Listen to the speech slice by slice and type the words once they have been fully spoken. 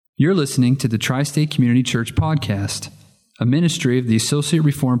You're listening to the Tri-State Community Church Podcast, a ministry of the Associate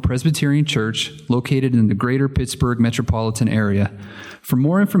Reformed Presbyterian Church located in the greater Pittsburgh metropolitan area. For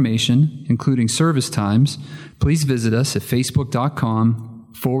more information, including service times, please visit us at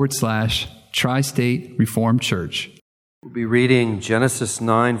facebook.com/Tri-State Reformed Church. We'll be reading Genesis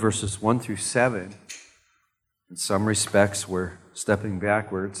 9, verses 1 through 7. In some respects, we're stepping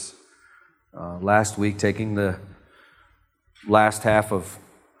backwards. Last week, taking the last half of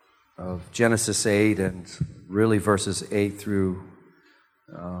Genesis 8 and really verses 8 through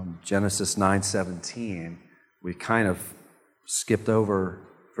Genesis 9:17, we kind of skipped over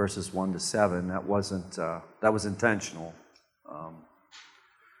verses 1 to 7. That was intentional.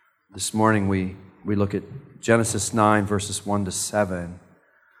 This morning we look at Genesis 9, verses 1 to 7.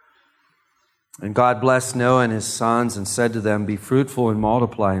 And God blessed Noah and his sons and said to them, "Be fruitful and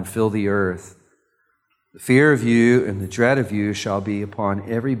multiply and fill the earth. The fear of you and the dread of you shall be upon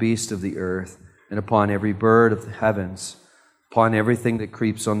every beast of the earth and upon every bird of the heavens, upon everything that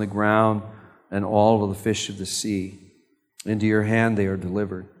creeps on the ground and all of the fish of the sea. Into your hand they are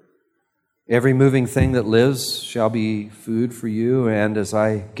delivered. Every moving thing that lives shall be food for you, and as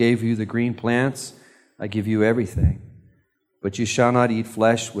I gave you the green plants, I give you everything. But you shall not eat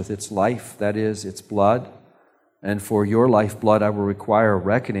flesh with its life, that is, its blood. And for your lifeblood I will require a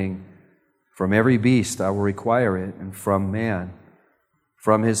reckoning. From every beast I will require it, and from man,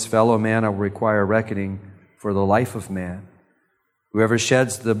 from his fellow man I will require a reckoning for the life of man. Whoever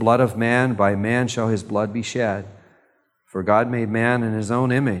sheds the blood of man, by man shall his blood be shed. For God made man in his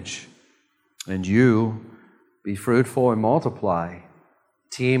own image. And you, be fruitful and multiply,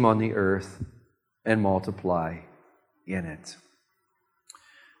 teem on the earth and multiply in it."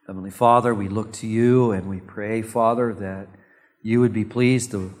 Heavenly Father, we look to you and we pray, Father, that you would be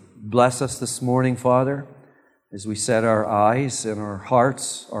pleased to bless us this morning, Father, as we set our eyes and our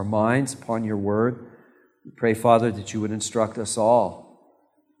hearts, our minds upon your word. We pray, Father, that you would instruct us all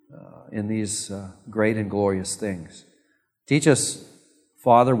in these great and glorious things. Teach us,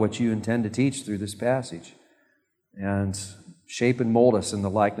 Father, what you intend to teach through this passage, and shape and mold us in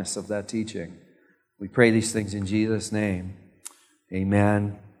the likeness of that teaching. We pray these things in Jesus' name.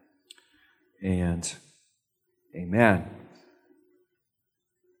 Amen and amen.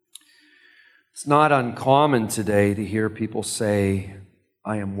 It's not uncommon today to hear people say,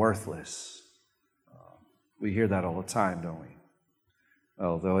 "I am worthless." We hear that all the time, don't we?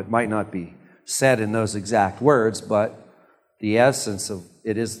 Although it might not be said in those exact words, but the essence of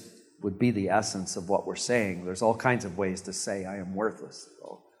it would be the essence of what we're saying. There's all kinds of ways to say, "I am worthless."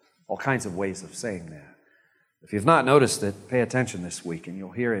 All kinds of ways of saying that. If you've not noticed it, pay attention this week, and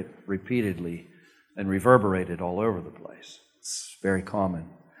you'll hear it repeatedly and reverberated all over the place. It's very common.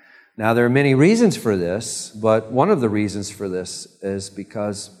 Now, there are many reasons for this, but one of the reasons for this is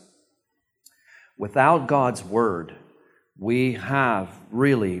because without God's Word, we have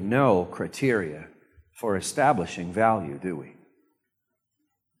really no criteria for establishing value, do we?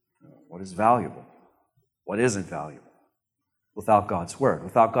 What is valuable? What isn't valuable? Without God's Word,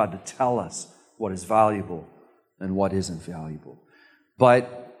 without God to tell us what is valuable and what isn't valuable.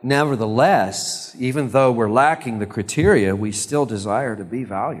 But nevertheless, even though we're lacking the criteria, we still desire to be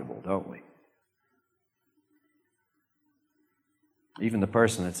valuable, don't we? Even the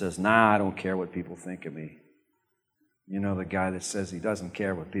person that says, "Nah, I don't care what people think of me." You know, the guy that says he doesn't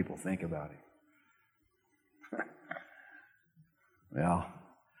care what people think about him. Well,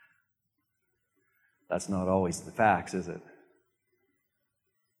 that's not always the facts, is it?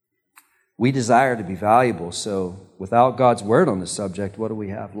 We desire to be valuable, so without God's Word on the subject, what do we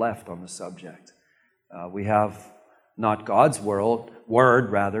have left on the subject? We have not God's word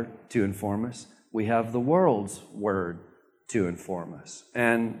to inform us. We have the world's word to inform us.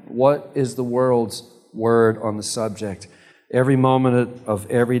 And what is the world's word on the subject? Every moment of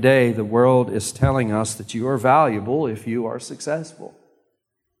every day, the world is telling us that you are valuable if you are successful.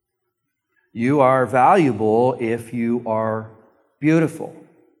 You are valuable if you are beautiful.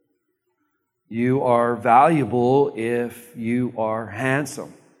 You are valuable if you are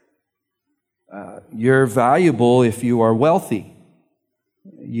handsome. You're valuable if you are wealthy.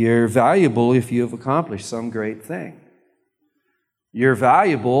 You're valuable if you have accomplished some great thing. You're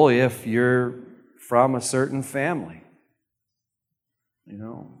valuable if you're from a certain family. You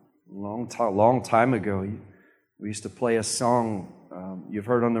know, long time ago, we used to play a song you've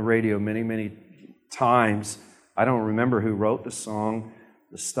heard on the radio many, many times. I don't remember who wrote the song.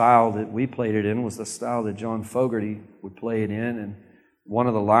 The style that we played it in was the style that John Fogerty would play it in, and one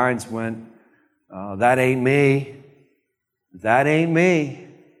of the lines went, "That ain't me, that ain't me,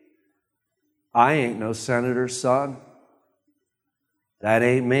 I ain't no senator's son, That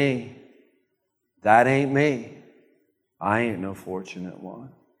ain't me. That ain't me. I ain't no fortunate one.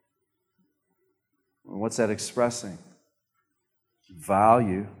 What's that expressing?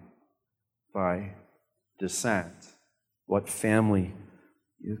 Value by descent. What family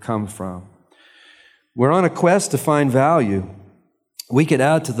you come from. We're on a quest to find value. We could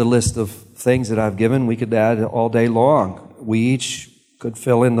add to the list of things that I've given. We could add all day long. We each could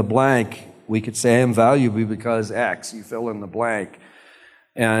fill in the blank. We could say, I'm valuable because X. You fill in the blank.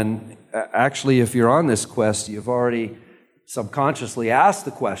 And actually, if you're on this quest, you've already subconsciously asked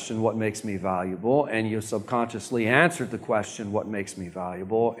the question, what makes me valuable? And you subconsciously answered the question, what makes me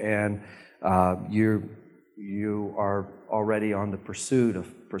valuable? And you are already on the pursuit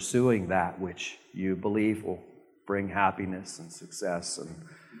of pursuing that which you believe will bring happiness and success and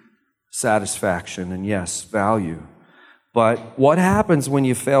satisfaction and, yes, value. But what happens when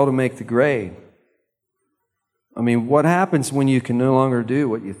you fail to make the grade? I mean, what happens when you can no longer do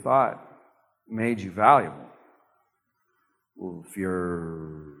what you thought made you valuable? Well, if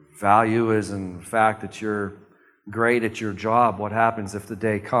your value is in the fact that you're great at your job, what happens if the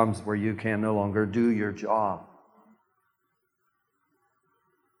day comes where you can no longer do your job?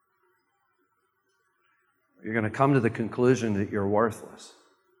 You're going to come to the conclusion that you're worthless.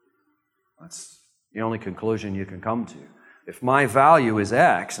 That's the only conclusion you can come to. If my value is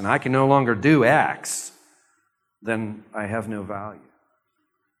X and I can no longer do X, then I have no value.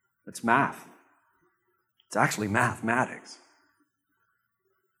 It's math. It's actually mathematics.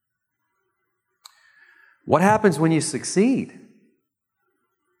 What happens when you succeed?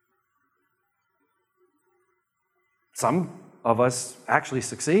 Some of us actually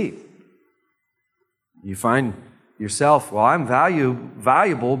succeed. You find yourself, well, I'm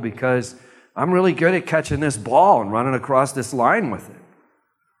valuable because I'm really good at catching this ball and running across this line with it.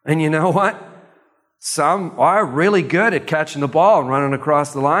 And you know what? Some are really good at catching the ball and running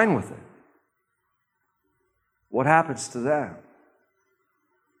across the line with it. What happens to them?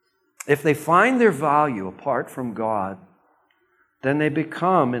 If they find their value apart from God, then they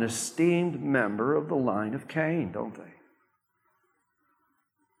become an esteemed member of the line of Cain, don't they?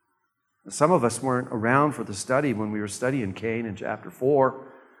 Some of us weren't around for the study when we were studying Cain in chapter 4.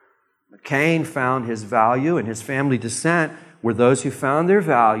 Cain found his value, and his family descent were those who found their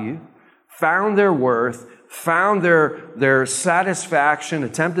value, found their worth, found their satisfaction,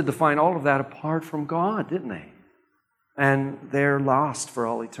 attempted to find all of that apart from God, didn't they? And they're lost for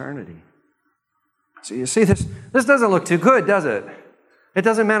all eternity. So you see, this doesn't look too good, does it? It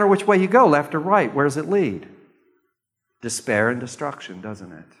doesn't matter which way you go, left or right. Where does it lead? Despair and destruction,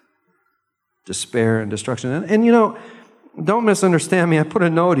 doesn't it? Despair and destruction. And you know, don't misunderstand me. I put a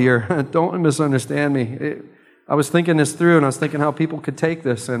note here. Don't misunderstand me. I was thinking this through, and I was thinking how people could take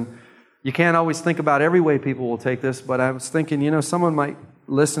this. And you can't always think about every way people will take this, but I was thinking, you know, someone might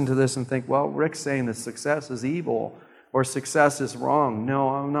listen to this and think, well, Rick's saying that success is evil or success is wrong. No,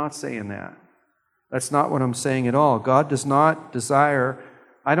 I'm not saying that. That's not what I'm saying at all. God does not desire,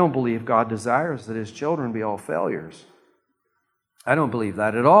 I don't believe God desires that His children be all failures. I don't believe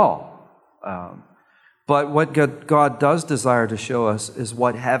that at all. But what God does desire to show us is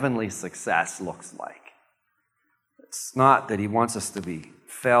what heavenly success looks like. It's not that He wants us to be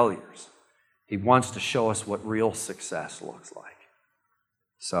failures. He wants to show us what real success looks like.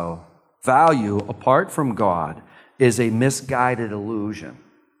 So, value apart from God is a misguided illusion.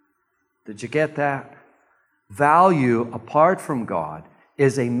 Did you get that? Value apart from God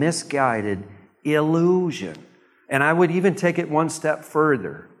is a misguided illusion. And I would even take it one step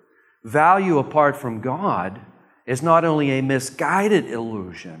further. Value apart from God is not only a misguided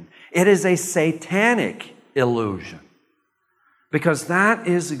illusion, it is a satanic illusion. Because that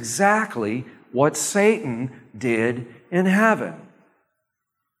is exactly what Satan did in heaven,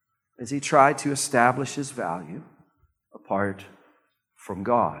 as he tried to establish his value apart from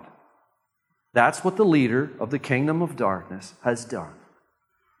God. That's what the leader of the kingdom of darkness has done,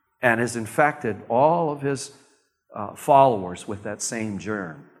 and has infected all of his followers with that same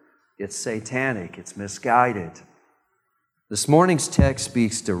germ. It's satanic. It's misguided. This morning's text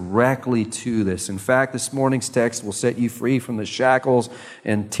speaks directly to this. In fact, this morning's text will set you free from the shackles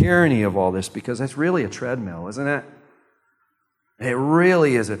and tyranny of all this, because that's really a treadmill, isn't it? It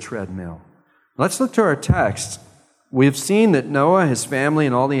really is a treadmill. Let's look to our text. We've seen that Noah, his family,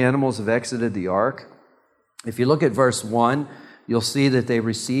 and all the animals have exited the ark. If you look at verse 1, you'll see that they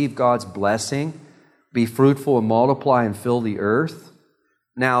receive God's blessing. Be fruitful and multiply and fill the earth.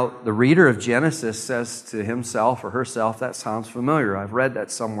 Now, the reader of Genesis says to himself or herself, that sounds familiar. I've read that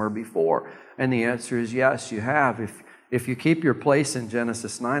somewhere before. And the answer is yes, you have. If you keep your place in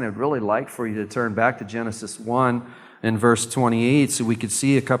Genesis 9, I'd really like for you to turn back to Genesis 1 in verse 28 so we could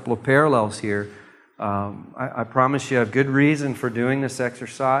see a couple of parallels here. I promise you I have good reason for doing this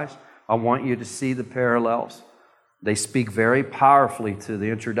exercise. I want you to see the parallels. They speak very powerfully to the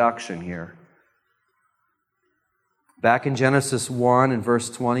introduction here. Back in Genesis 1 and verse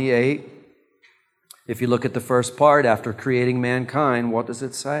 28, if you look at the first part, after creating mankind, what does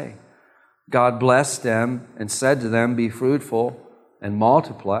it say? God blessed them and said to them, be fruitful and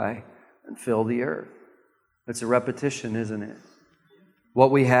multiply and fill the earth. It's a repetition, isn't it?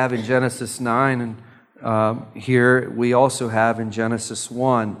 What we have in Genesis 9 and here we also have in Genesis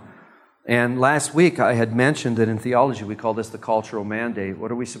 1. And last week I had mentioned that in theology we call this the cultural mandate.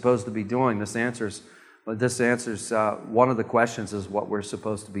 What are we supposed to be doing? This answers one of the questions is what we're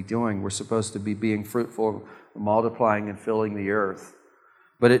supposed to be doing. We're supposed to be being fruitful, multiplying and filling the earth.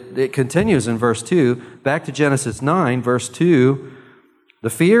 But it continues in verse 2. Back to Genesis 9, verse 2. The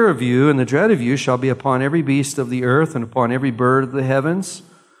fear of you and the dread of you shall be upon every beast of the earth and upon every bird of the heavens,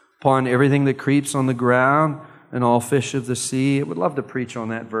 upon everything that creeps on the ground and all fish of the sea. I would love to preach on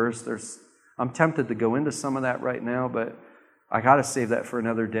that verse. I'm tempted to go into some of that right now, but I got to save that for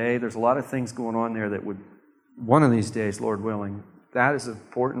another day. There's a lot of things going on there that would, one of these days, Lord willing, that is an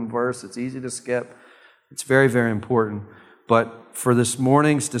important verse. It's easy to skip. It's very, very important. But for this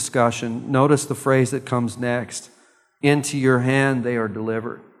morning's discussion, notice the phrase that comes next. Into your hand they are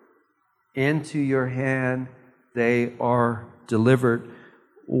delivered. Into your hand they are delivered.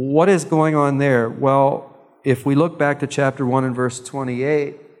 What is going on there? Well, if we look back to chapter 1 and verse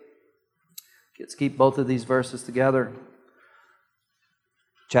 28, let's keep both of these verses together.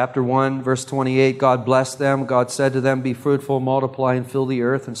 Chapter 1, verse 28, God blessed them. God said to them, be fruitful, multiply, and fill the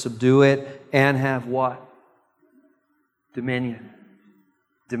earth, and subdue it, and have what? Dominion.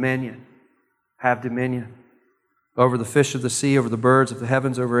 Dominion. Have dominion. Over the fish of the sea, over the birds of the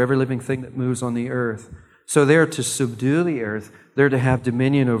heavens, over every living thing that moves on the earth. So they're to subdue the earth. They're to have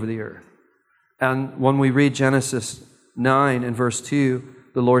dominion over the earth. And when we read Genesis 9 and verse 2,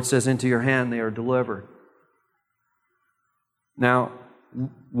 the Lord says, into your hand they are delivered. Now,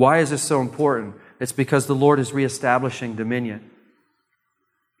 why is this so important? It's because the Lord is reestablishing dominion.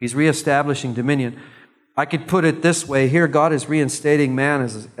 He's reestablishing dominion. I could put it this way. Here, God is reinstating man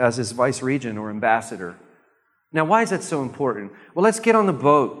as his vice-regent or ambassador. Now, why is that so important? Well, let's get on the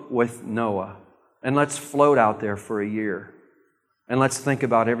boat with Noah and let's float out there for a year. And let's think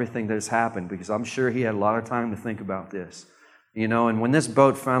about everything that has happened, because I'm sure he had a lot of time to think about this. You know, and when this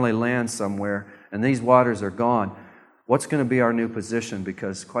boat finally lands somewhere and these waters are gone, what's going to be our new position?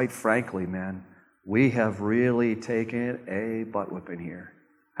 Because quite frankly, man, we have really taken a butt whipping here,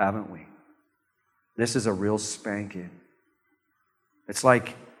 haven't we? This is a real spanking. It's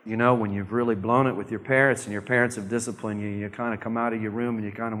like, you know, when you've really blown it with your parents and your parents have disciplined you, you kind of come out of your room and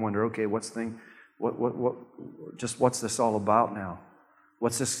you kind of wonder, okay, what's this all about now?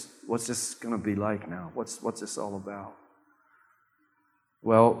 What's this going to be like now? What's this all about?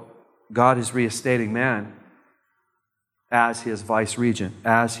 Well, God is reinstating man as his vice-regent,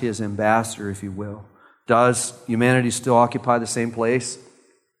 as his ambassador, if you will. Does humanity still occupy the same place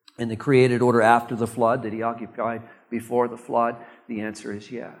in the created order after the flood that he occupied before the flood? The answer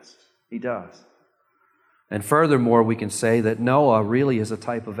is yes, he does. And furthermore, we can say that Noah really is a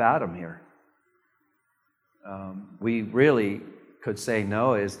type of Adam here. We really could say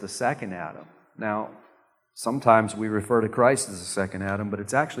Noah is the second Adam. Now, sometimes we refer to Christ as the second Adam, but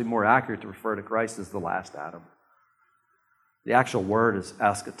it's actually more accurate to refer to Christ as the last Adam. The actual word is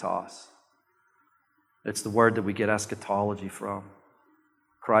eschatos. It's the word that we get eschatology from.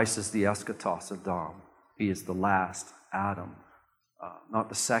 Christ is the eschatos Adam. He is the last Adam. Not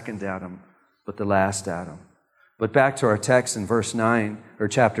the second Adam, but the last Adam. But back to our text in verse 9, or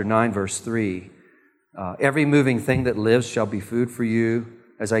chapter 9, verse 3. Every moving thing that lives shall be food for you.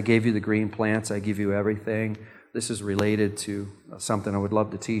 As I gave you the green plants, I give you everything. This is related to something I would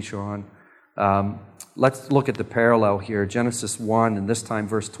love to teach on. Let's look at the parallel here. Genesis 1, and this time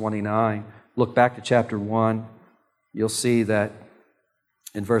verse 29. Look back to chapter 1. You'll see that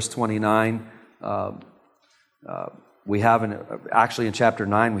in verse 29, we have, actually in chapter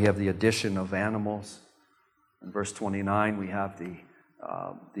 9, we have the addition of animals. In verse 29, we have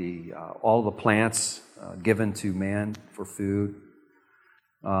all the plants given to man for food.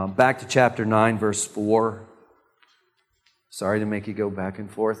 Back to chapter 9, verse 4. Sorry to make you go back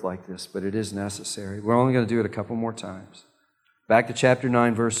and forth like this, but it is necessary. We're only going to do it a couple more times. Back to chapter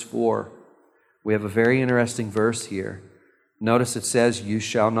 9, verse 4. We have a very interesting verse here. Notice it says, you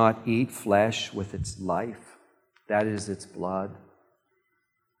shall not eat flesh with its life. That is its blood.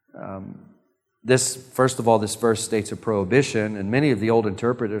 First of all, this verse states a prohibition, and many of the old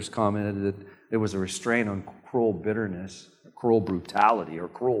interpreters commented It was a restraint on cruel bitterness, cruel brutality, or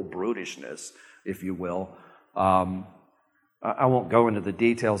cruel brutishness, if you will. I won't go into the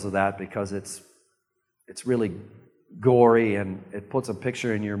details of that because it's really gory and it puts a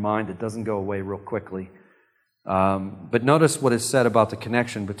picture in your mind that doesn't go away real quickly. But notice what is said about the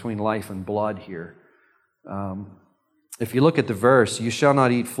connection between life and blood here. If you look at the verse, you shall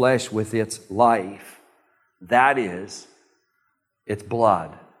not eat flesh with its life. That is, its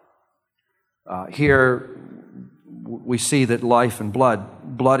blood. Here we see that life and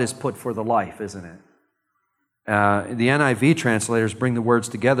blood is put for the life, isn't it? The NIV translators bring the words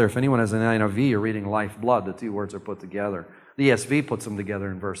together. If anyone has an NIV, you're reading life, blood. The two words are put together. The ESV puts them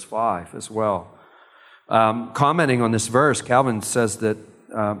together in verse 5 as well. Commenting on this verse, Calvin says that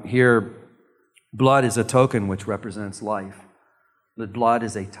here, blood is a token which represents life. That blood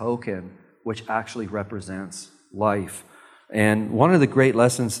is a token which actually represents life. And one of the great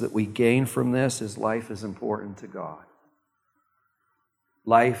lessons that we gain from this is life is important to God.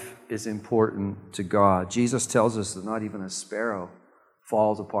 Life is important to God. Jesus tells us that not even a sparrow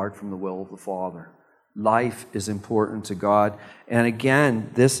falls apart from the will of the Father. Life is important to God. And again,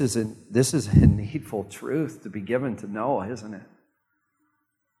 this is a needful truth to be given to Noah, isn't it?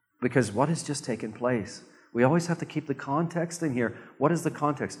 Because what has just taken place? We always have to keep the context in here. What is the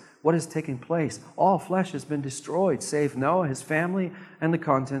context? What is taking place? All flesh has been destroyed, save Noah, his family, and the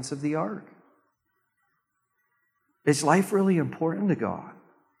contents of the ark. Is life really important to God?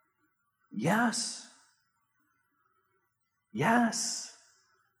 Yes. Yes.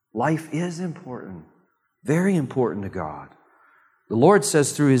 Life is important. Very important to God. The Lord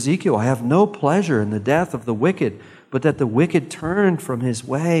says through Ezekiel, I have no pleasure in the death of the wicked, but that the wicked turn from his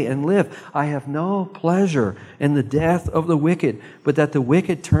way and live. I have no pleasure in the death of the wicked, but that the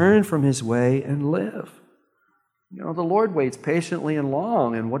wicked turn from his way and live. You know, the Lord waits patiently and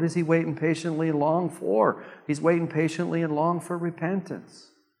long. And what is He waiting patiently and long for? He's waiting patiently and long for repentance.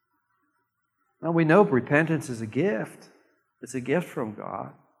 Now, we know repentance is a gift. It's a gift from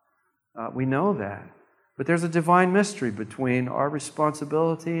God. We know that. But there's a divine mystery between our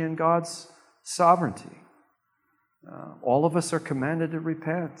responsibility and God's sovereignty. All of us are commanded to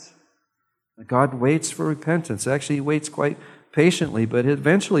repent. God waits for repentance. Actually, He waits quite patiently, but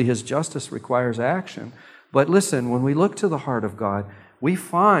eventually His justice requires action. But listen, when we look to the heart of God, we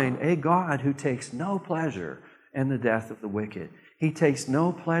find a God who takes no pleasure in the death of the wicked. He takes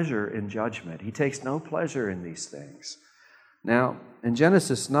no pleasure in judgment. He takes no pleasure in these things. Now, in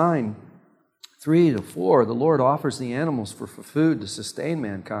Genesis 9, 3-4, the Lord offers the animals for food to sustain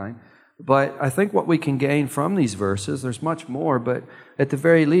mankind. But I think what we can gain from these verses, there's much more, but at the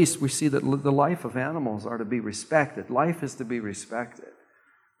very least, we see that the life of animals are to be respected. Life is to be respected.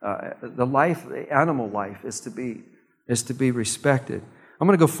 The animal life is to be respected. I'm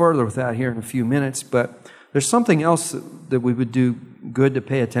going to go further with that here in a few minutes, but there's something else that we would do good to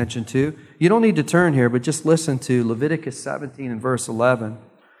pay attention to. You don't need to turn here, but just listen to Leviticus 17 and verse 11.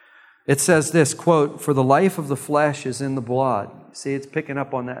 It says this, quote, "For the life of the flesh is in the blood." See, it's picking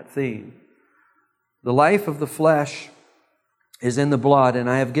up on that theme. The life of the flesh is in the blood, and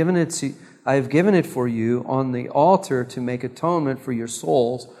I have given it for you on the altar to make atonement for your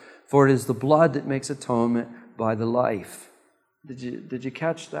souls, for it is the blood that makes atonement by the life. Did you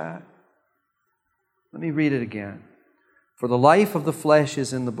catch that? Let me read it again. For the life of the flesh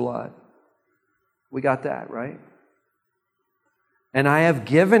is in the blood. We got that, right? And I have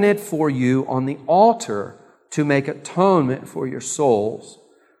given it for you on the altar to make atonement for your souls,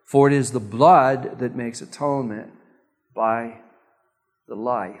 for it is the blood that makes atonement by the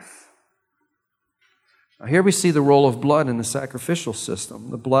life. Now here we see the role of blood in the sacrificial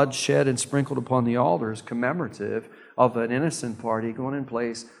system. The blood shed and sprinkled upon the altar is commemorative of an innocent party going in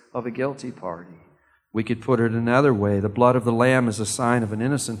place of a guilty party. We could put it another way. The blood of the lamb is a sign of an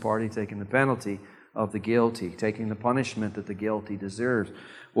innocent party taking the penalty of the guilty, taking the punishment that the guilty deserves.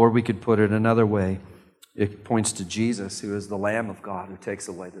 Or we could put it another way. It points to Jesus, who is the Lamb of God who takes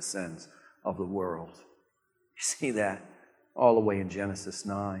away the sins of the world. You see that all the way in Genesis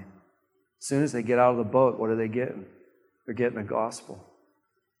 9. As soon as they get out of the boat, what are they getting? They're getting the gospel.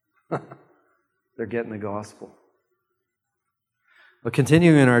 They're getting the gospel. But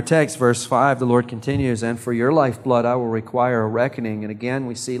continuing in our text, verse 5, the Lord continues, "And for your lifeblood I will require a reckoning." And again,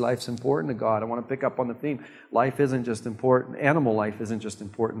 we see life's important to God. I want to pick up on the theme. Life isn't just important. Animal life isn't just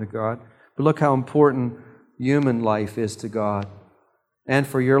important to God. But look how important human life is to God. "And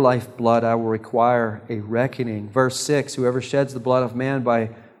for your lifeblood I will require a reckoning." Verse 6, "Whoever sheds the blood of man, by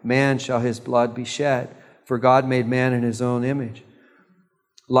man shall his blood be shed. For God made man in His own image."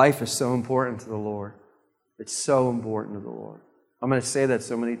 Life is so important to the Lord. It's so important to the Lord. I'm going to say that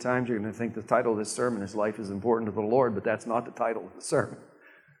so many times you're going to think the title of this sermon is Life is Important to the Lord, but that's not the title of the sermon.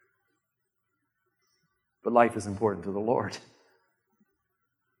 But life is important to the Lord.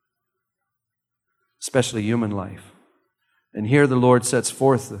 Especially human life. And here the Lord sets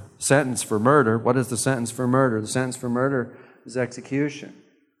forth the sentence for murder. What is the sentence for murder? The sentence for murder is execution.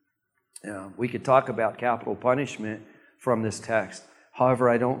 We could talk about capital punishment from this text. However,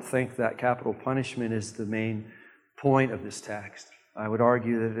 I don't think that capital punishment is the main point of this text. I would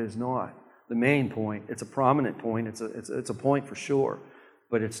argue that it is not the main point. It's a prominent point. It's a point for sure,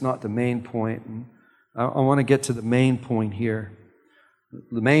 but it's not the main point. And I want to get to the main point here.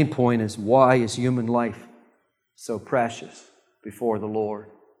 The main point is, why is human life so precious before the Lord?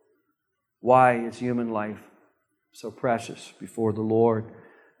 Why is human life so precious before the Lord?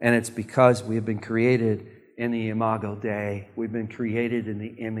 And it's because we have been created in the Imago Dei. We've been created in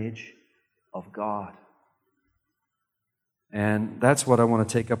the image of God. And that's what I want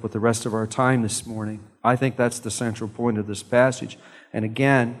to take up with the rest of our time this morning. I think that's the central point of this passage. And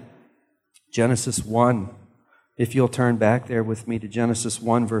again, Genesis 1. If you'll turn back there with me to Genesis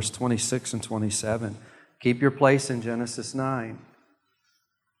 1, verse 26 and 27. Keep your place in Genesis 9.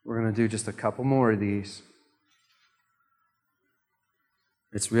 We're going to do just a couple more of these.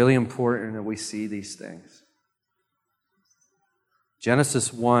 It's really important that we see these things.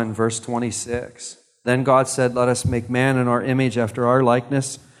 Genesis 1, verse 26. Then God said, "Let us make man in our image after our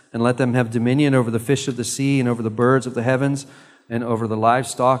likeness, and let them have dominion over the fish of the sea, and over the birds of the heavens, and over the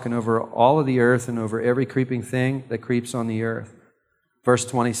livestock, and over all of the earth, and over every creeping thing that creeps on the earth." Verse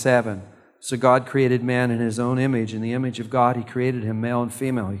 27. So God created man in His own image. In the image of God He created him, male and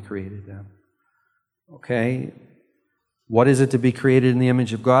female He created them. Okay. What is it to be created in the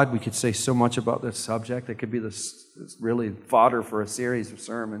image of God? We could say so much about this subject. It could be this really fodder for a series of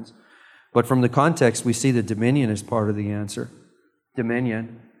sermons. But from the context, we see that dominion is part of the answer.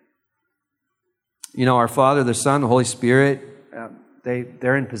 Dominion. You know, our Father, the Son, the Holy Spirit,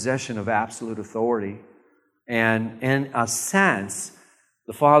 they're in possession of absolute authority. And in a sense,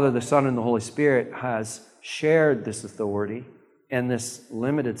 the Father, the Son, and the Holy Spirit has shared this authority in this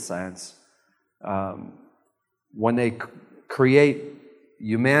limited sense. When they create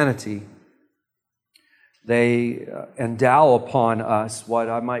humanity, they endow upon us what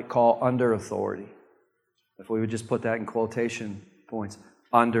I might call under authority. If we would just put that in quotation points,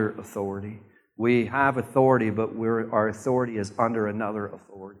 under authority. We have authority, but our authority is under another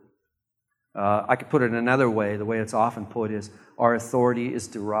authority. I could put it another way. The way it's often put is, our authority is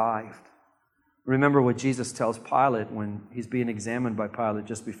derived. Remember what Jesus tells Pilate when he's being examined by Pilate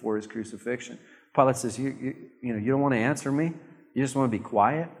just before his crucifixion. Pilate says, you don't want to answer me? You just want to be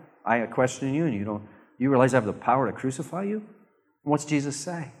quiet? I question you, and you realize I have the power to crucify you? And what's Jesus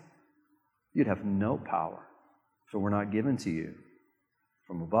say? You'd have no power, for we're not given to you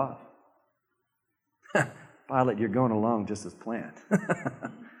from above. Pilate, you're going along just as planned.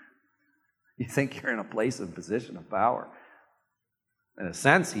 You think you're in a place of position of power. In a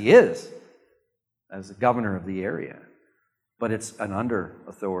sense, he is, as the governor of the area. But it's an under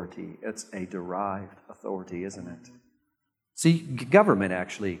authority. It's a derived authority, isn't it? See, government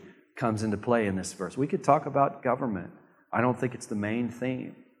actually comes into play in this verse. We could talk about government. I don't think it's the main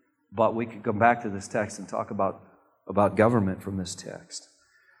theme, but we could come back to this text and talk about government from this text.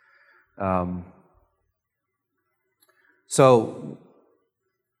 So,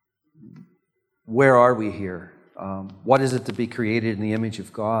 where are we here? What is it to be created in the image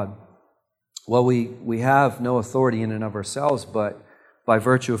of God? Well, we have no authority in and of ourselves, but by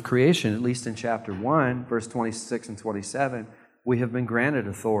virtue of creation, at least in chapter 1, verse 26 and 27, we have been granted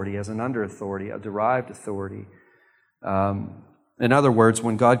authority as an under authority, a derived authority. In other words,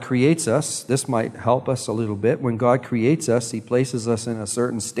 when God creates us, this might help us a little bit. When God creates us, He places us in a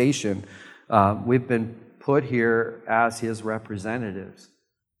certain station. We've been put here as His representatives.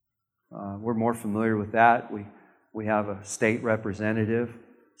 We're more familiar with that. We have a state representative,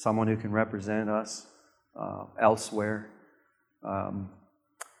 someone who can represent us elsewhere.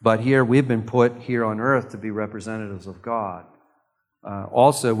 But here, we've been put here on earth to be representatives of God.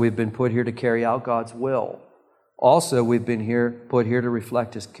 Also, we've been put here to carry out God's will. Also, we've been put here to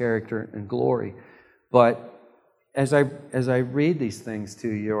reflect His character and glory. But as I read these things to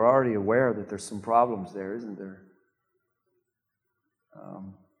you, you're already aware that there's some problems there, isn't there?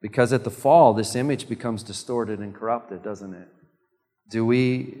 Because at the fall, this image becomes distorted and corrupted, doesn't it? Do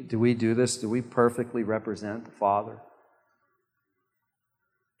we do this? Do we perfectly represent the Father?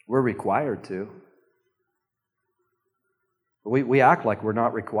 We're required to. We act like we're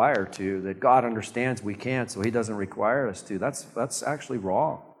not required to, that God understands we can't, so He doesn't require us to. That's actually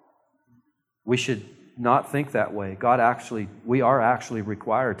wrong. We should not think that way. We are actually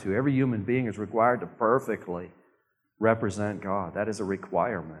required to. Every human being is required to perfectly represent God. That is a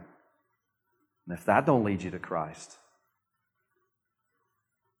requirement. And if that don't lead you to Christ,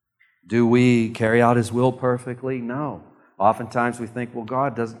 do we carry out His will perfectly? No. Oftentimes we think, well,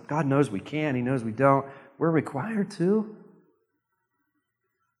 God knows we can. He knows we don't. We're required to.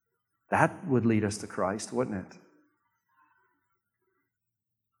 That would lead us to Christ, wouldn't it?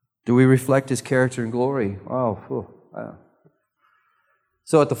 Do we reflect His character and glory?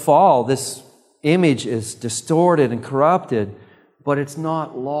 So at the fall, this image is distorted and corrupted, but it's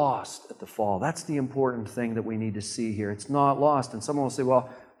not lost at the fall. That's the important thing that we need to see here. It's not lost. And someone will say, well,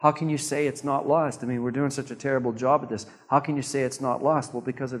 how can you say it's not lost? I mean, we're doing such a terrible job at this. How can you say it's not lost? Well,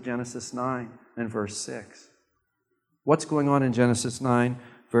 because of Genesis 9 and verse 6. What's going on in Genesis 9,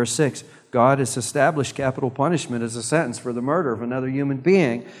 verse 6? God has established capital punishment as a sentence for the murder of another human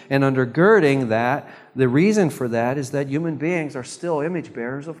being. And undergirding that, the reason for that is that human beings are still image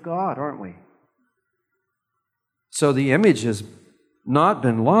bearers of God, aren't we? So the image has not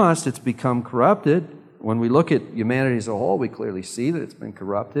been lost, it's become corrupted. When we look at humanity as a whole, we clearly see that it's been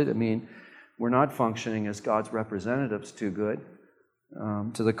corrupted. I mean, we're not functioning as God's representatives too good.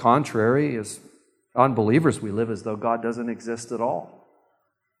 To the contrary, as unbelievers, we live as though God doesn't exist at all.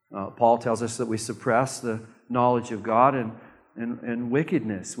 Paul tells us that we suppress the knowledge of God and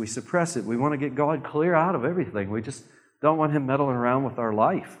wickedness. We suppress it. We want to get God clear out of everything. We just don't want Him meddling around with our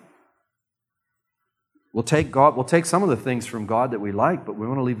life. We'll take some of the things from God that we like, but we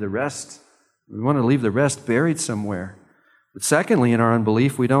want to leave the rest. We want to leave the rest buried somewhere. But secondly, in our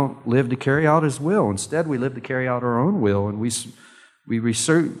unbelief, we don't live to carry out His will. Instead, we live to carry out our own will, and we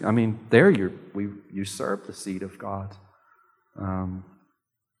usurp the seat of God.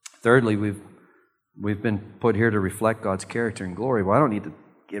 Thirdly, we've been put here to reflect God's character and glory. Well, I don't need to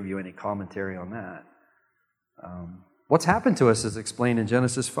give you any commentary on that. What's happened to us is explained in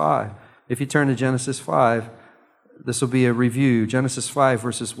Genesis 5. If you turn to Genesis 5, this will be a review. Genesis 5,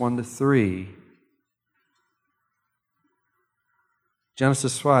 verses 1 to 3.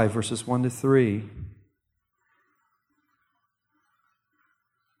 Genesis 5, verses 1 to 3.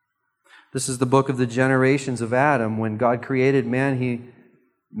 This is the book of the generations of Adam. When God created man, He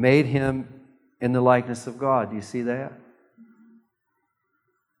made him in the likeness of God. Do you see that?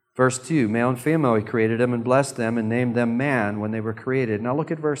 Verse 2, male and female He created them and blessed them and named them man when they were created. Now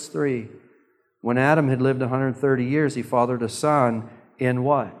look at verse 3. When Adam had lived 130 years, he fathered a son in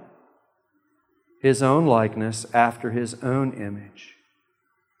what? His own likeness, after his own image.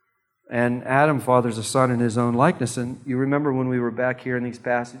 And Adam fathers a son in his own likeness. And you remember when we were back here in these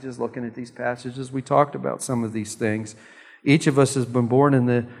passages, looking at these passages, we talked about some of these things. Each of us has been born in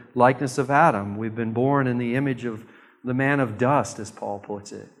the likeness of Adam. We've been born in the image of the man of dust, as Paul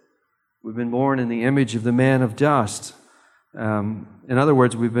puts it. We've been born in the image of the man of dust. In other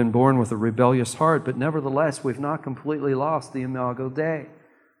words, we've been born with a rebellious heart, but nevertheless, we've not completely lost the imago Dei.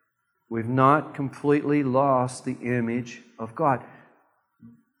 We've not completely lost the image of God.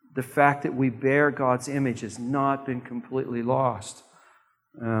 The fact that we bear God's image has not been completely lost.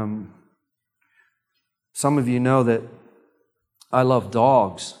 Some of you know that I love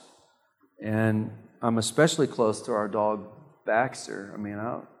dogs, and I'm especially close to our dog, Baxter. I mean,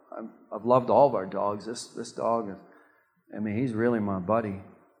 I've loved all of our dogs. This dog, he's really my buddy.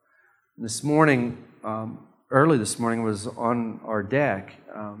 This morning, early this morning, I was on our deck,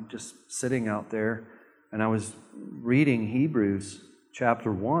 just sitting out there, and I was reading Hebrews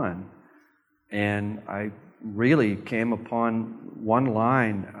chapter 1, and I really came upon one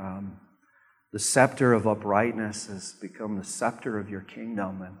line, the scepter of uprightness has become the scepter of your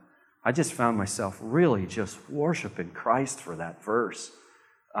kingdom. And I just found myself really just worshiping Christ for that verse.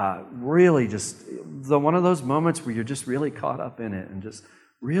 Really just one of those moments where you're just really caught up in it and just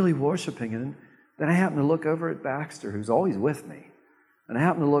really worshiping it. And then I happened to look over at Baxter, who's always with me. And I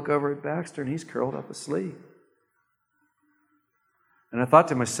happened to look over at Baxter, and he's curled up asleep. And I thought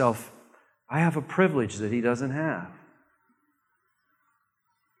to myself, I have a privilege that he doesn't have.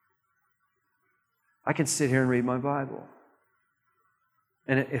 I can sit here and read my Bible.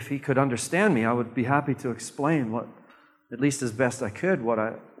 And if he could understand me, I would be happy to explain at least as best I could,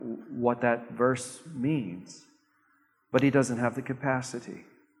 what that verse means. But he doesn't have the capacity.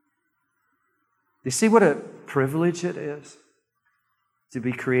 Do you see what a privilege it is to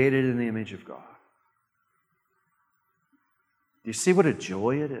be created in the image of God? Do you see what a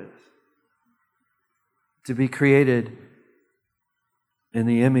joy it is to be created in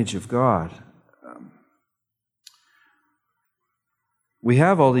the image of God? We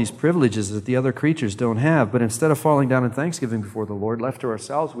have all these privileges that the other creatures don't have, but instead of falling down in thanksgiving before the Lord, left to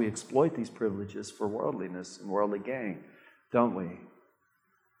ourselves, we exploit these privileges for worldliness and worldly gain, don't we?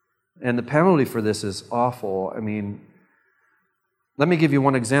 And the penalty for this is awful. I mean, let me give you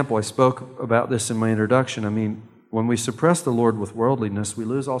one example. I spoke about this in my introduction. I mean, when we suppress the Lord with worldliness, we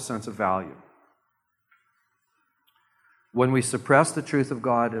lose all sense of value. When we suppress the truth of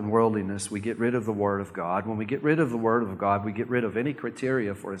God and worldliness, we get rid of the Word of God. When we get rid of the Word of God, we get rid of any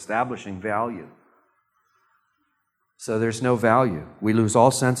criteria for establishing value. So there's no value. We lose all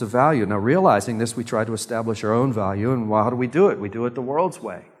sense of value. Now, realizing this, we try to establish our own value. And how do we do it? We do it the world's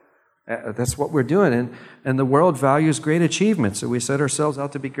way. That's what we're doing. And the world values great achievements, so we set ourselves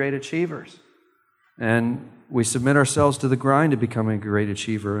out to be great achievers. And we submit ourselves to the grind of becoming a great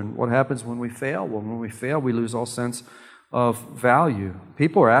achiever. And what happens when we fail? Well, when we fail, we lose all sense of value.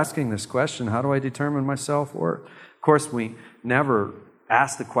 People are asking this question, how do I determine my self-worth? Of course, we never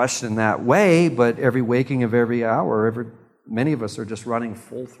ask the question that way, but every waking of every hour, many of us are just running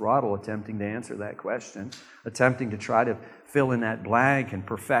full throttle attempting to answer that question, attempting to try to fill in that blank and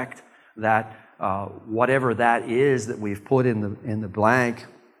perfect that whatever that is that we've put in the blank.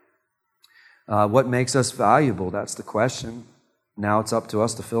 What makes us valuable? That's the question. Now it's up to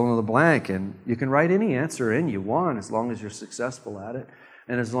us to fill in the blank, and you can write any answer in you want as long as you're successful at it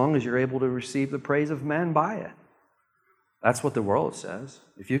and as long as you're able to receive the praise of men by it. That's what the world says.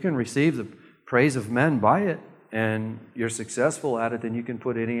 If you can receive the praise of men by it and you're successful at it, then you can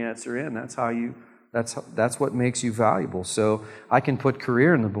put any answer in. That's what makes you valuable. So I can put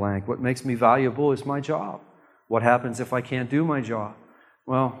career in the blank. What makes me valuable is my job. What happens if I can't do my job?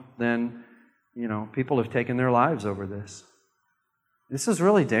 Well, then, people have taken their lives over this. This is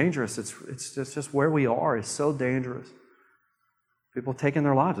really dangerous. It's just where we are. It's so dangerous. People taking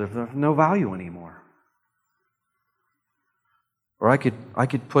their lives. There's no value anymore. Or I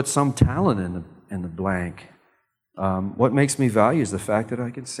could put some talent in the blank. What makes me value is the fact that I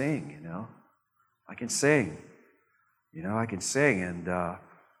can sing. I can sing. I can sing, and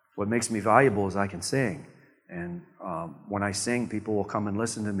what makes me valuable is I can sing. And when I sing, people will come and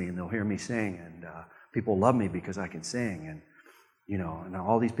listen to me, and they'll hear me sing, and people love me because I can sing, and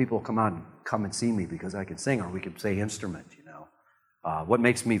all these people come and see me because I can sing, or we could say instrument. What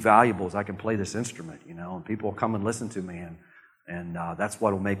makes me valuable is I can play this instrument. And people will come and listen to me, and that's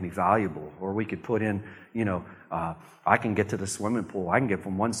what will make me valuable. Or we could put in, I can get to the swimming pool. I can get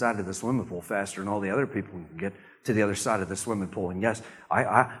from one side of the swimming pool faster than all the other people can get to the other side of the swimming pool. And yes,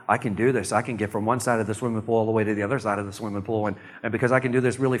 I can do this. I can get from one side of the swimming pool all the way to the other side of the swimming pool. And because I can do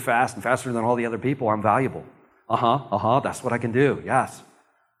this really fast and faster than all the other people, I'm valuable. That's what I can do. Yes.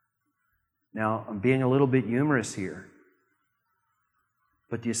 Now, I'm being a little bit humorous here.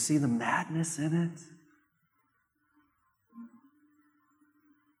 But do you see the madness in it?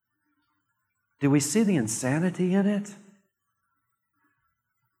 Do we see the insanity in it?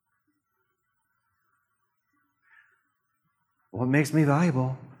 What makes me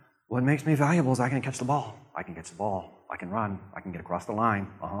valuable? What makes me valuable is I can catch the ball. I can catch the ball. I can run. I can get across the line.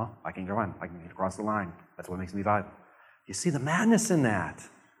 I can run. I can get across the line. That's what makes me valuable. You see the madness in that?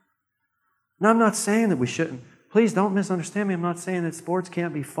 Now, I'm not saying that we shouldn't. Please don't misunderstand me. I'm not saying that sports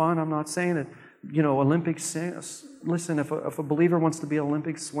can't be fun. I'm not saying that, Olympics. Listen, if a believer wants to be an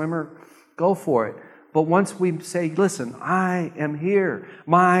Olympic swimmer, go for it. But once we say, listen, I am here.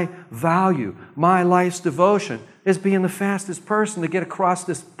 My value, my life's devotion is being the fastest person to get across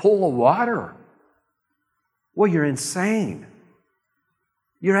this pool of water. Well, you're insane.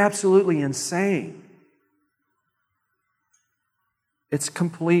 You're absolutely insane. It's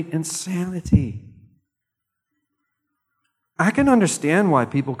complete insanity. I can understand why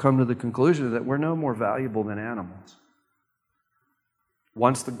people come to the conclusion that we're no more valuable than animals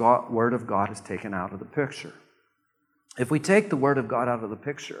once the Word of God is taken out of the picture. If we take the Word of God out of the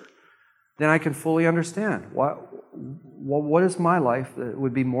picture, then I can fully understand what is my life that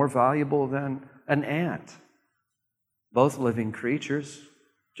would be more valuable than an ant? Both living creatures,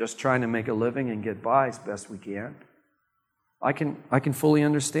 just trying to make a living and get by as best we can. I can fully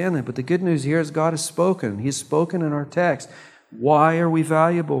understand that. But the good news here is God has spoken. He's spoken in our text. Why are we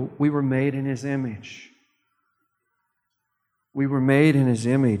valuable? We were made in His image. We were made in His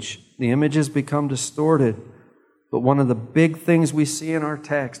image. The image has become distorted. But one of the big things we see in our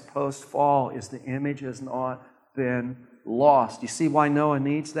text post-fall is the image has not been lost. You see why Noah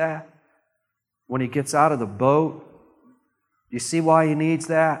needs that? When he gets out of the boat, you see why he needs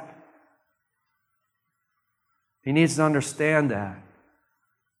that? He needs to understand that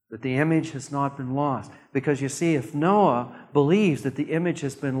the image has not been lost. Because you see, if Noah believes that the image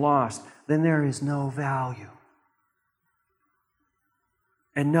has been lost, then there is no value.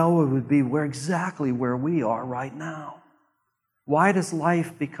 And Noah would be exactly where we are right now. Why does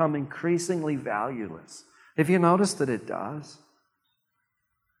life become increasingly valueless? Have you noticed that it does?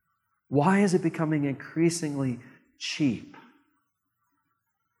 Why is it becoming increasingly cheap?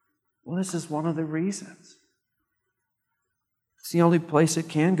 Well, this is one of the reasons. It's the only place it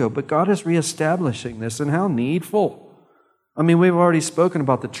can go. But God is reestablishing this, and how needful. I mean, we've already spoken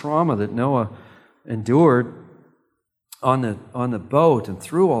about the trauma that Noah endured on the boat, and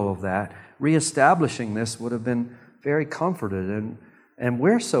through all of that, reestablishing this would have been very comforted. And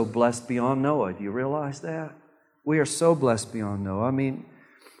we're so blessed beyond Noah. Do you realize that? We are so blessed beyond Noah. I mean,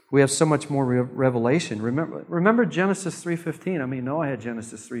 we have so much more revelation. Remember Genesis 3:15. I mean, Noah had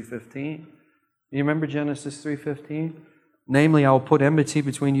Genesis 3:15. You remember Genesis 3:15? Namely, I will put enmity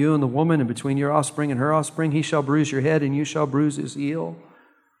between you and the woman, and between your offspring and her offspring. He shall bruise your head, and you shall bruise his heel.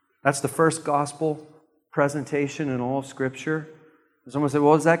 That's the first gospel presentation in all of Scripture. Someone said,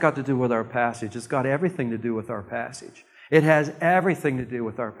 well, what's that got to do with our passage? It's got everything to do with our passage. It has everything to do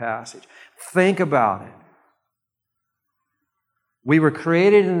with our passage. Think about it. We were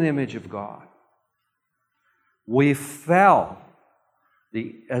created in the image of God. We fell.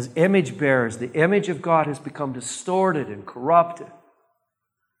 As image bearers, the image of God has become distorted and corrupted.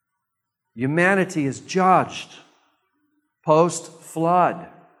 Humanity is judged post-flood.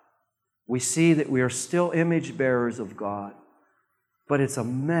 We see that we are still image bearers of God. But it's a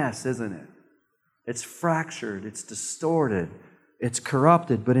mess, isn't it? It's fractured, it's distorted, it's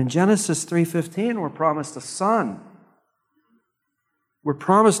corrupted. But in Genesis 3:15, we're promised a son. We're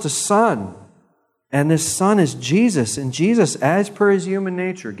promised a son. And this son is Jesus. And Jesus, as per his human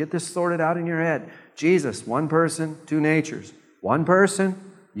nature, get this sorted out in your head. Jesus, one person, two natures. One person,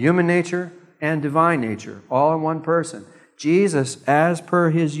 human nature and divine nature, all in one person. Jesus, as per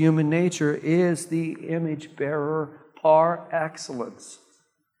his human nature, is the image bearer par excellence.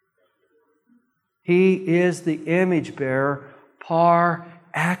 He is the image bearer par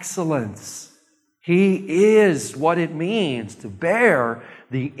excellence. He is what it means to bear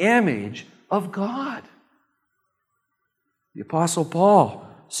the image of God. The Apostle Paul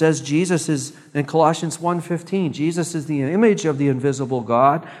says Jesus is, in Colossians 1:15, Jesus is the image of the invisible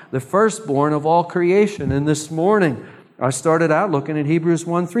God, the firstborn of all creation. And this morning, I started out looking at Hebrews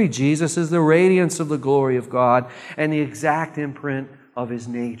 1:3. Jesus is the radiance of the glory of God and the exact imprint of his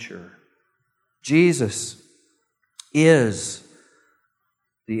nature. Jesus is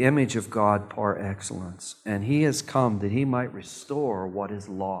the image of God par excellence. And he has come that he might restore what is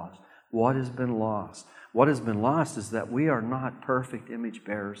lost. What has been lost? What has been lost is that we are not perfect image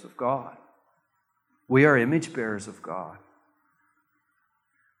bearers of God. We are image bearers of God.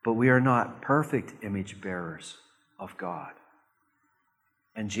 But we are not perfect image bearers of God.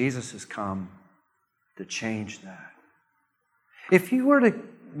 And Jesus has come to change that. If you were to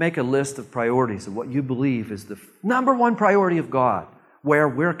make a list of priorities of what you believe is the number one priority of God, where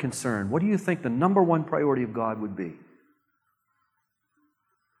we're concerned, what do you think the number one priority of God would be?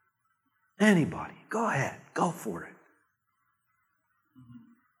 Anybody, go ahead, go for it.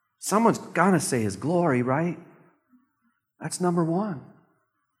 Someone's got to say his glory, right? That's number one.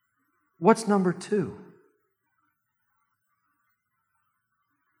 What's number two?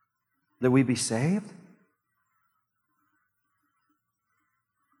 That we be saved?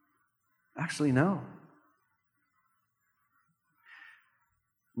 Actually, no.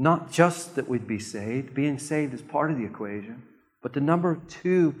 Not just that we'd be saved. Being saved is part of the equation. But the number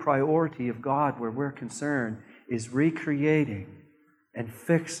two priority of God, where we're concerned, is recreating and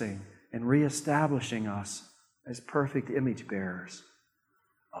fixing and reestablishing us as perfect image bearers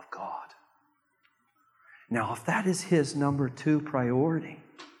of God. Now, if that is his number two priority,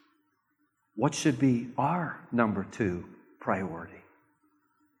 what should be our number two priority?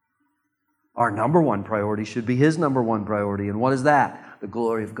 Our number one priority should be his number one priority. And what is that? The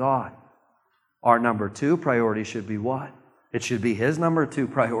glory of God. Our number two priority should be what? It should be his number two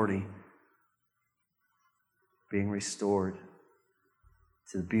priority. Being restored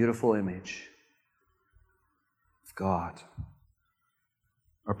to the beautiful image of God.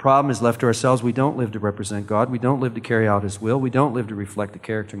 Our problem is left to ourselves. We don't live to represent God. We don't live to carry out his will. We don't live to reflect the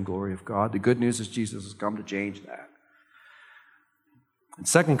character and glory of God. The good news is Jesus has come to change that. In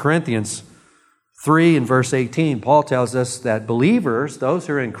 2 Corinthians 3 and verse 18, Paul tells us that believers, those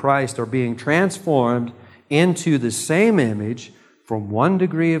who are in Christ, are being transformed into the same image from one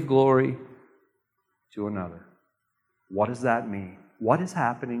degree of glory to another. What does that mean? What is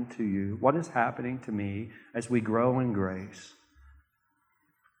happening to you? What is happening to me as we grow in grace?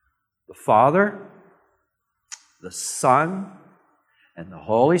 The Father, the Son, and the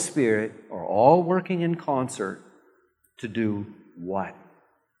Holy Spirit are all working in concert to do what?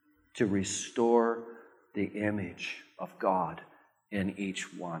 to restore the image of God in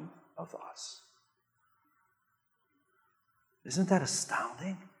each one of us. Isn't that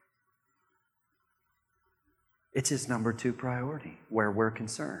astounding? It's his number 2 priority where we're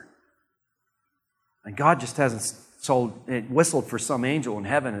concerned. And God just hasn't whistled for some angel in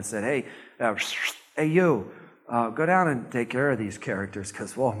heaven and said, hey, you, go down and take care of these characters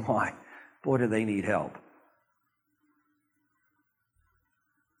because, oh my, boy, do they need help.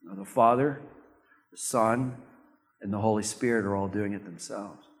 Now, the Father, the Son, and the Holy Spirit are all doing it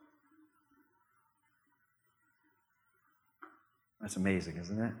themselves. That's amazing,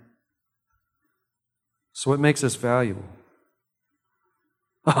 isn't it? So what makes us valuable?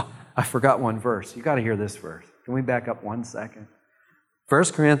 Oh, I forgot one verse. You got to hear this verse. Can we back up 1 second? 1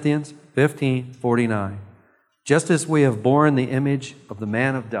 Corinthians 15:49. Just as we have borne the image of the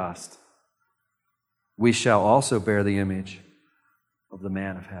man of dust, we shall also bear the image of the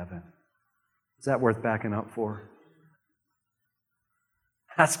man of heaven. Is that worth backing up for?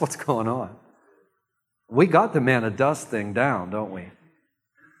 That's what's going on. We got the man of dust thing down, don't we?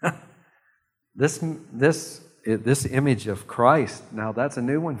 This image of Christ, now that's a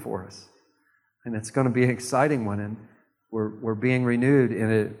new one for us. And it's going to be an exciting one. And we're being renewed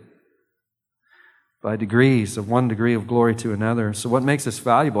in it by degrees, of one degree of glory to another. So what makes us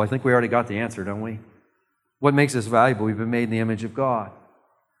valuable? I think we already got the answer, don't we? What makes us valuable? We've been made in the image of God.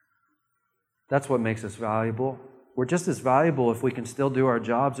 That's what makes us valuable. We're just as valuable if we can still do our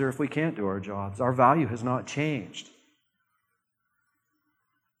jobs or if we can't do our jobs. Our value has not changed.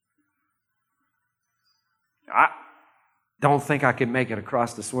 I don't think I can make it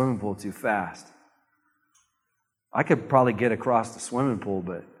across the swimming pool too fast. I could probably get across the swimming pool,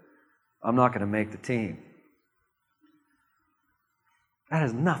 but I'm not going to make the team. That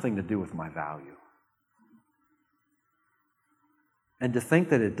has nothing to do with my value. And to think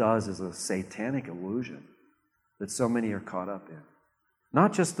that it does is a satanic illusion that so many are caught up in.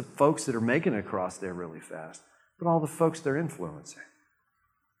 Not just the folks that are making it across there really fast, but all the folks they're influencing.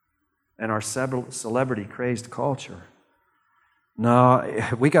 And our celebrity-crazed culture. No,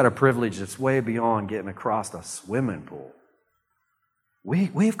 we got a privilege that's way beyond getting across a swimming pool.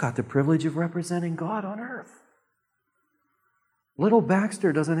 We've got the privilege of representing God on earth. Little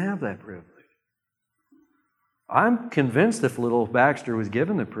Baxter doesn't have that privilege. I'm convinced if little Baxter was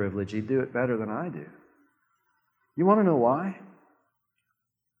given the privilege, he'd do it better than I do. You want to know why?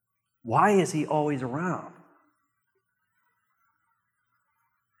 Why is he always around?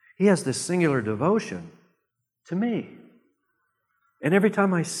 He has this singular devotion to me. And every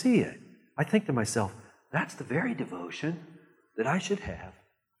time I see it, I think to myself, that's the very devotion that I should have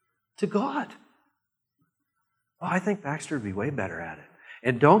to God. Oh, I think Baxter would be way better at it.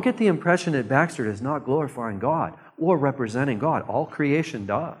 And don't get the impression that Baxter is not glorifying God or representing God. All creation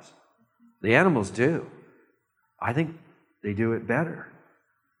does. The animals do. I think they do it better,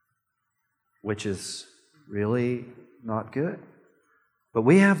 which is really not good. But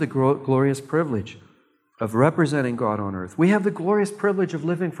we have the glorious privilege of representing God on earth. We have the glorious privilege of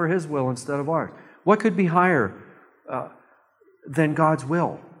living for His will instead of ours. What could be higher than God's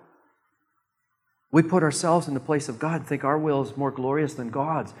will? We put ourselves in the place of God and think our will is more glorious than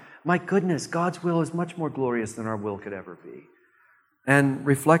God's. My goodness, God's will is much more glorious than our will could ever be. And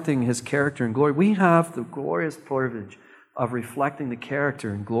reflecting His character and glory, we have the glorious privilege of reflecting the character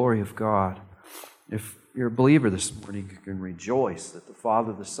and glory of God. If you're a believer this morning, you can rejoice that the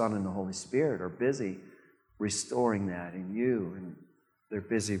Father, the Son, and the Holy Spirit are busy restoring that in you, and they're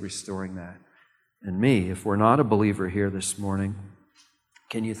busy restoring that in me. If we're not a believer here this morning,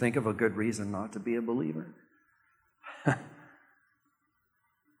 can you think of a good reason not to be a believer?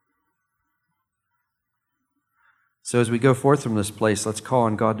 So as we go forth from this place, let's call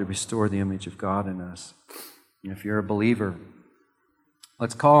on God to restore the image of God in us. And if you're a believer,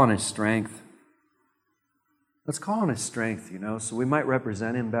 let's call on His strength. Let's call on His strength, so we might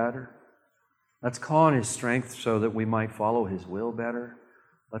represent Him better. Let's call on His strength so that we might follow His will better.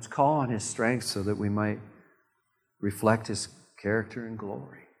 Let's call on His strength so that we might reflect His character and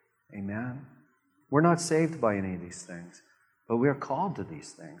glory. Amen? We're not saved by any of these things, but we are called to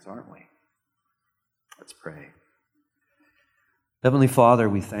these things, aren't we? Let's pray. Heavenly Father,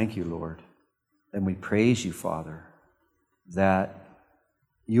 we thank You, Lord, and we praise You, Father, that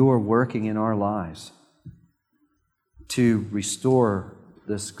You are working in our lives to restore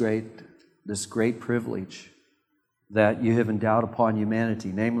this great privilege that You have endowed upon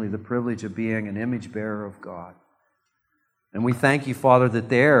humanity, namely the privilege of being an image bearer of God. And we thank You, Father, that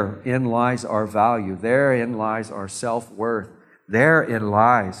therein lies our value, therein lies our self-worth, therein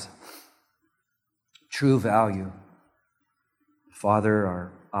lies true value.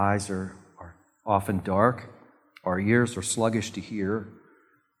 Father, eyes are often dark, our ears are sluggish to hear.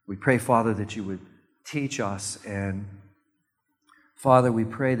 We pray, Father, that you would teach us, and Father, we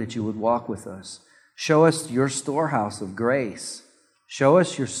pray that you would walk with us. Show us your storehouse of grace. Show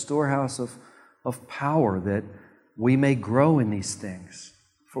us your storehouse of power, that we may grow in these things.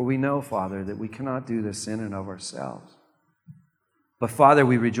 For we know, Father, that we cannot do this in and of ourselves. But Father,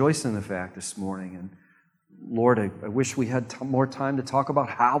 we rejoice in the fact this morning, and Lord, I wish we had more time to talk about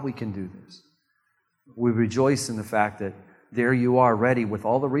how we can do this. We rejoice in the fact that there you are, ready with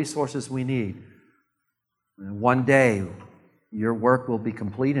all the resources we need. And one day, your work will be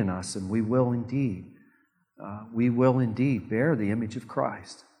complete in us, and we will indeed bear the image of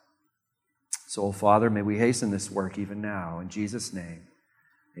Christ. So, Father, may we hasten this work even now. In Jesus' name,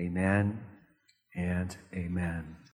 amen and amen.